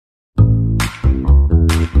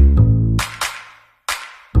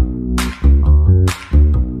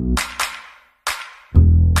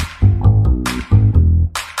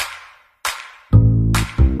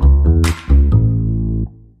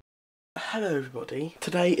Hello everybody.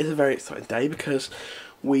 Today is a very exciting day because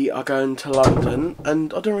we are going to London,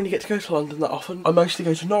 and I don't really get to go to London that often. I mostly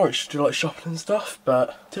go to Norwich to do like shopping and stuff,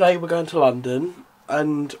 but today we're going to London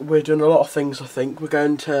and we're doing a lot of things. I think we're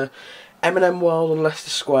going to M&M World and Leicester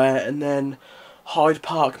Square, and then Hyde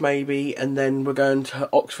Park maybe, and then we're going to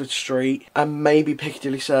Oxford Street and maybe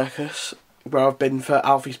Piccadilly Circus, where I've been for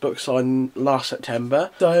Alfie's book signing last September.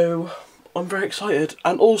 So I'm very excited,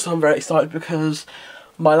 and also I'm very excited because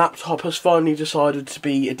my laptop has finally decided to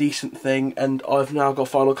be a decent thing, and I've now got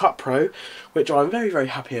Final Cut Pro, which I'm very, very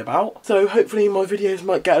happy about. So hopefully my videos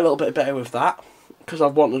might get a little bit better with that, because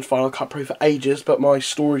I've wanted Final Cut Pro for ages, but my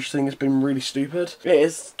storage thing has been really stupid. It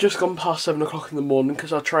has just gone past 7 o'clock in the morning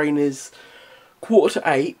because our train is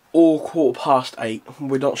 7:45 or 8:15.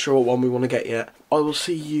 We're not sure what one we want to get yet. I will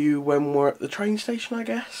see you when we're at the train station, I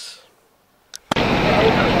guess.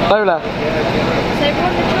 Lola.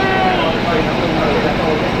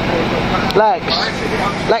 Lex.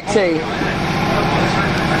 Lexi.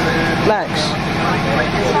 Lex.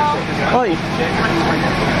 Oi.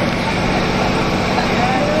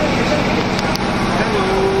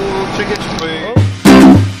 Hello, tickets please.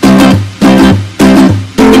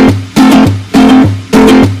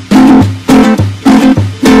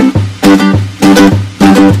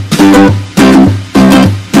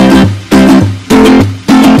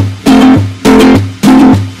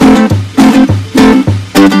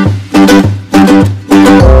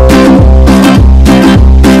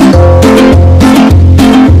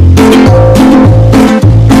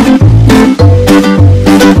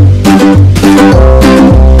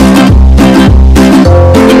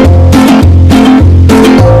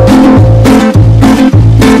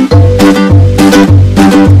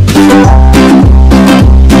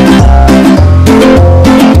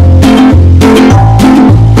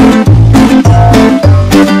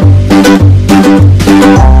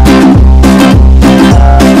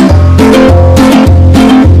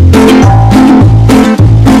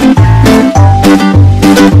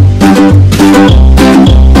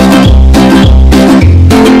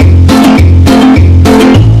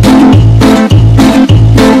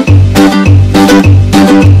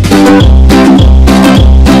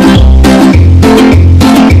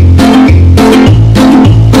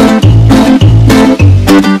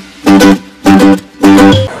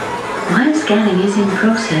 Scanning is in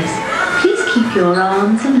process. Please keep your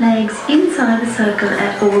arms and legs inside the circle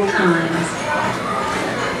at all times.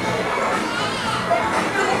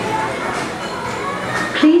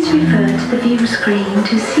 Please refer to the view screen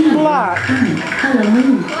to see your current colour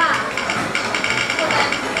move.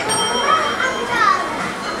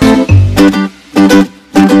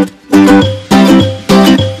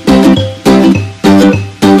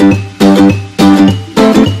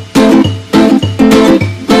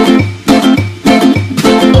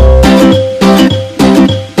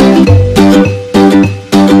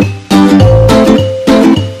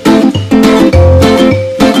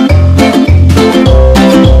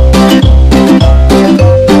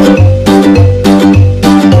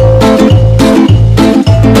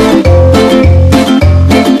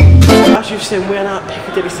 We're now at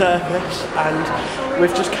Piccadilly Circus, and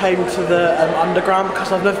we've just came to the underground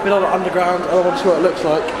because I've never been on the underground and I want to see what it looks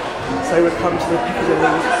like. So we've come to the Piccadilly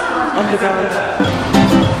underground.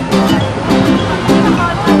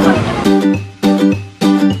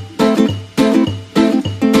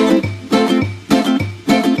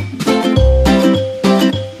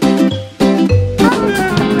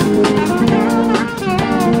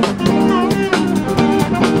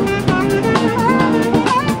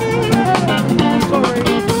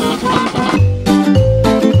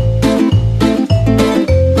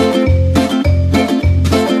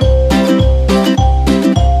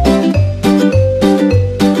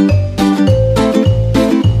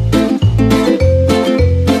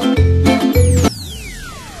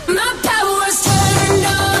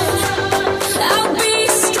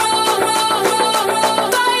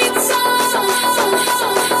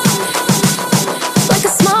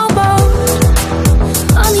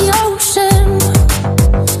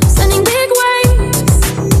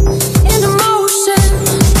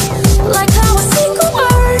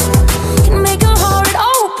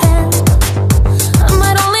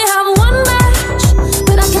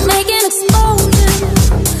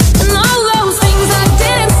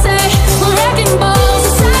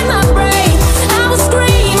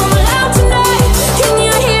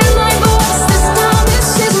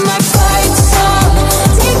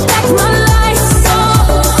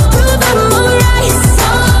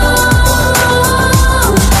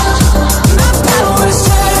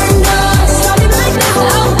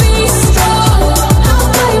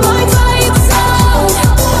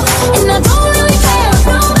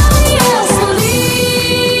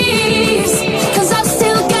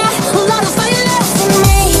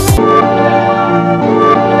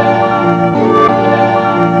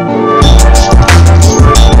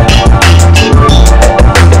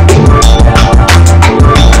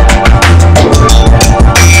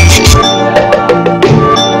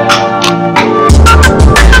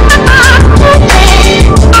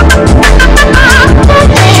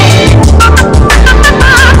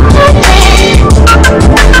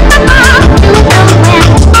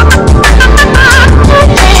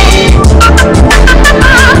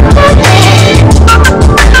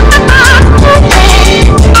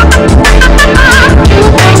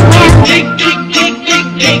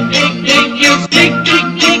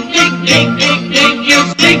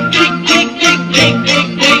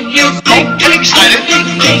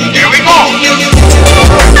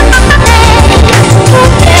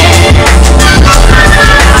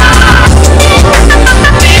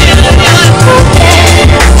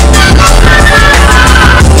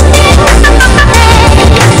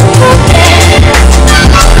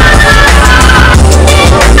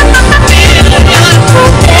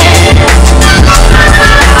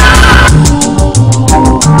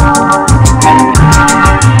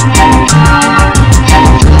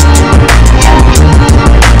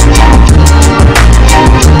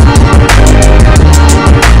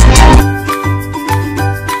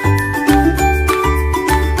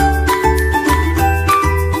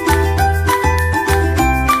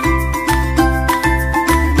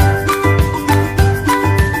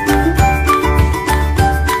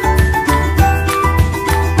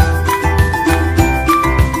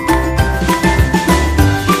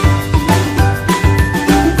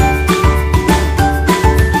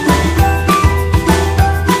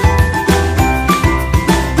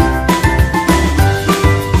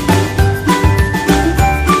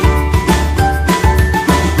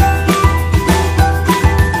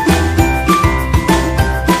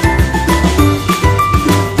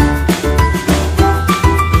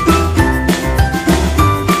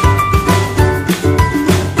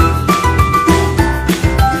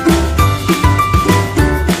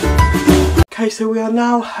 so we are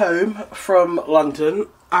now home from London,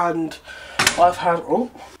 and I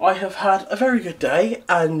have had a very good day,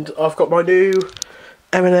 and I've got my new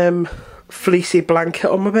M&M fleecy blanket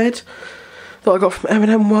on my bed that I got from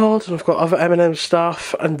M&M World, and I've got other M&M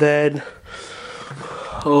stuff, and then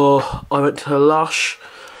I went to Lush,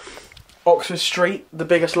 Oxford Street, the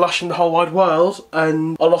biggest Lush in the whole wide world,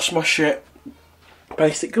 and I lost my shit,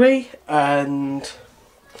 basically, and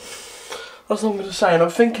that's all I'm going to say. And I'm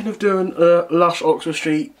thinking of doing a Lush Oxford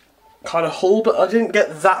Street kind of haul, but I didn't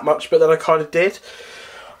get that much, but then I kind of did.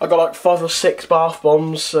 I got like 5 or 6 bath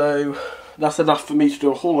bombs, so that's enough for me to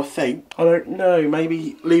do a haul, I think. I don't know,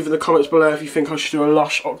 maybe leave in the comments below if you think I should do a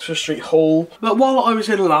Lush Oxford Street haul. But while I was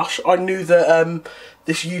in Lush, I knew that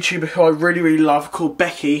this YouTuber who I really love called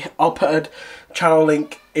Beckie, I'll put a channel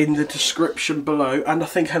link in the description below, and I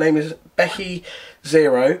think her name is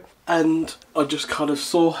Beckie0, and I just kind of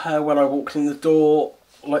saw her when I walked in the door,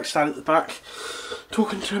 like standing at the back,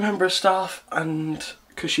 talking to a member of staff, and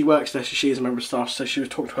because she works there, so she is a member of staff, so she was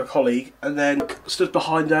talking to her colleague, and then stood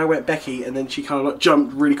behind her, went Beckie, and then she kind of like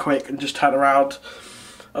jumped really quick and just turned around.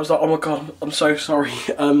 I was like, oh my god, I'm so sorry,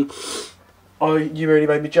 you really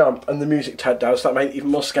made me jump, and the music turned down, so that made it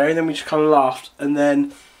even more scary, and then we just kind of laughed, and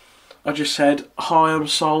then I just said, hi, I'm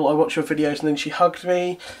Sol, I watch your videos, and then she hugged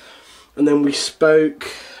me, and then we spoke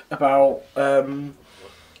about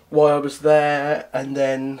why I was there, and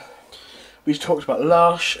then we talked about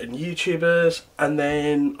Lush and YouTubers, and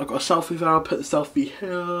then I got a selfie with her. I'll put the selfie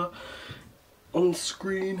here on the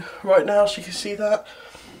screen right now so you can see that.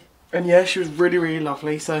 And yeah, she was really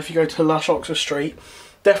lovely. So if you go to Lush Oxford Street,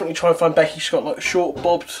 definitely try and find Beckie. She's got like short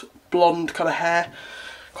bobbed blonde kind of hair,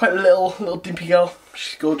 quite a little dimpy girl.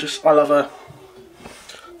 She's gorgeous. I love her.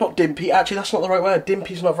 Not dimpy, actually that's not the right word.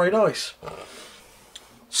 Dimpy's not very nice.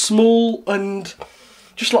 Small and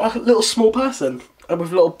just like a little small person, and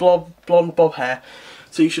with little blonde bob hair,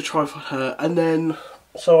 so you should try and find her. And then,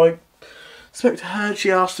 so I spoke to her, and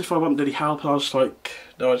she asked if I wanted any help, and I was just like,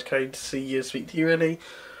 no, I just came to see you, speak to you really.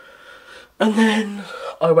 And then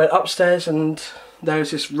I went upstairs, and there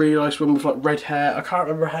was this really nice woman with like red hair, I can't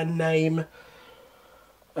remember her name,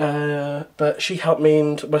 but she helped me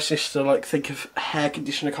and my sister like think of hair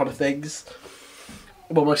conditioner kind of things.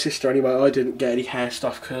 Well, my sister anyway. I didn't get any hair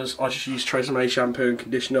stuff because I just used Tresemme shampoo and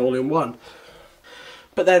conditioner all in one.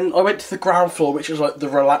 But then I went to the ground floor, which is like the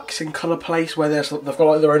relaxing kind of place where they've got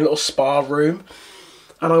like their own little spa room.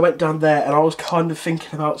 And I went down there, and I was kind of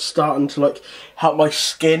thinking about starting to like help my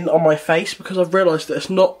skin on my face, because I've realised that it's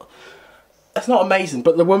not amazing.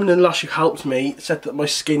 But the woman in Lush who helped me said that my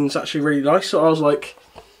skin's actually really nice, so I was like,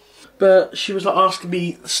 but she was like asking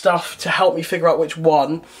me stuff to help me figure out which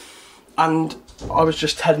one, and I was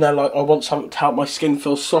just telling her like I want something to help my skin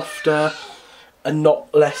feel softer and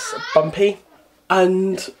not less bumpy.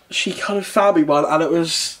 And she kind of found me one, and it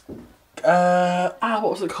was what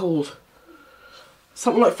was it called?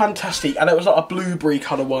 Something like Fantastic, and it was like a blueberry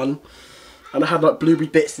kind of one, and it had like blueberry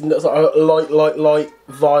bits in it. It was like a light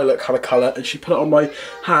violet kind of colour, and she put it on my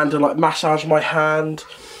hand and like massaged my hand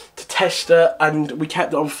to test it, and we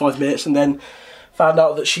kept it on for 5 minutes, and then found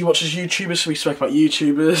out that she watches YouTubers, so we spoke about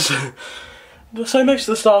YouTubers. So most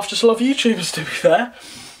of the staff just love YouTubers, to be fair.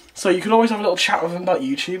 So you can always have a little chat with them about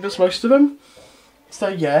YouTubers, most of them. So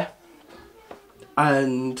yeah.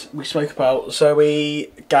 And we spoke about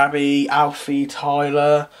Zoe, Gabby, Alfie,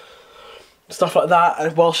 Tyler, stuff like that.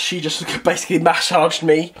 And whilst she just basically massaged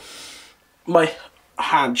me, my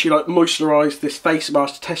hand, she like moisturised this face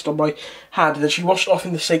mask to test on my hand, and then she washed it off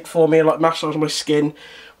in the sink for me and like massaged my skin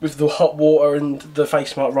with the hot water and the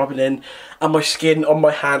face mask rubbing in, and my skin on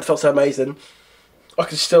my hand felt so amazing. I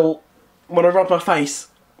can still, when I rub my face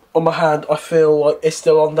on my hand, I feel like it's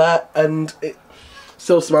still on there, and it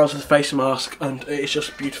still smells of the face mask, and it's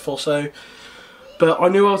just beautiful. So, but I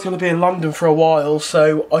knew I was going to be in London for a while,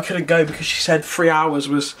 so I couldn't go because she said 3 hours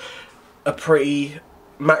was a pretty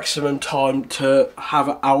maximum time to have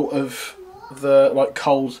it out of the like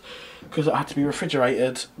cold, because it had to be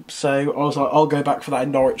refrigerated. So I was like, I'll go back for that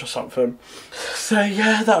in Norwich or something. So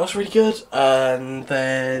yeah, that was really good. And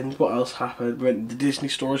then what else happened? We went to the Disney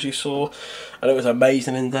store, as you saw, and it was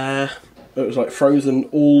amazing in there. It was like Frozen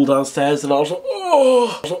all downstairs, and I was like,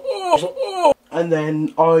 oh. And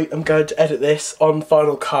then I am going to edit this on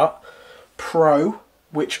Final Cut Pro,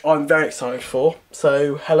 which I'm very excited for.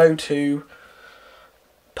 So hello to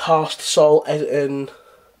past Sol editing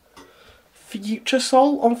future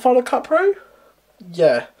Sol on Final Cut Pro?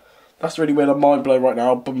 Yeah, that's really weird. I'm mind blown right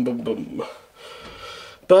now. Boom.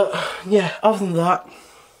 But yeah, other than that,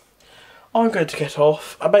 I'm going to get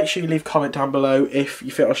off. And make sure you leave a comment down below if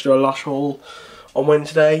you think I should do a Lush haul on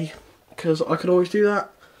Wednesday, because I can always do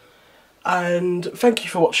that. and thank you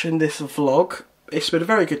for watching this vlog. It's been a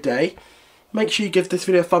very good day. Make sure you give this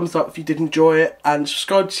video a thumbs up if you did enjoy it, and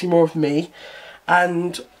subscribe to see more of me,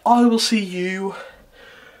 and I will see you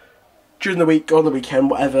during the week or on the weekend,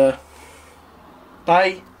 whatever.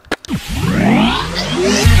 Bye.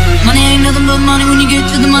 Money ain't nothing but money. When you get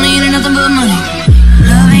to the money, it ain't nothing but money.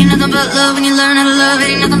 Love ain't nothing but love. When you learn how to love, it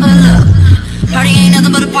ain't nothing but love. Party ain't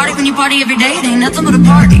nothing but a party. When you party every day, it ain't nothing but a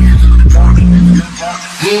party.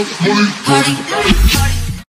 Party.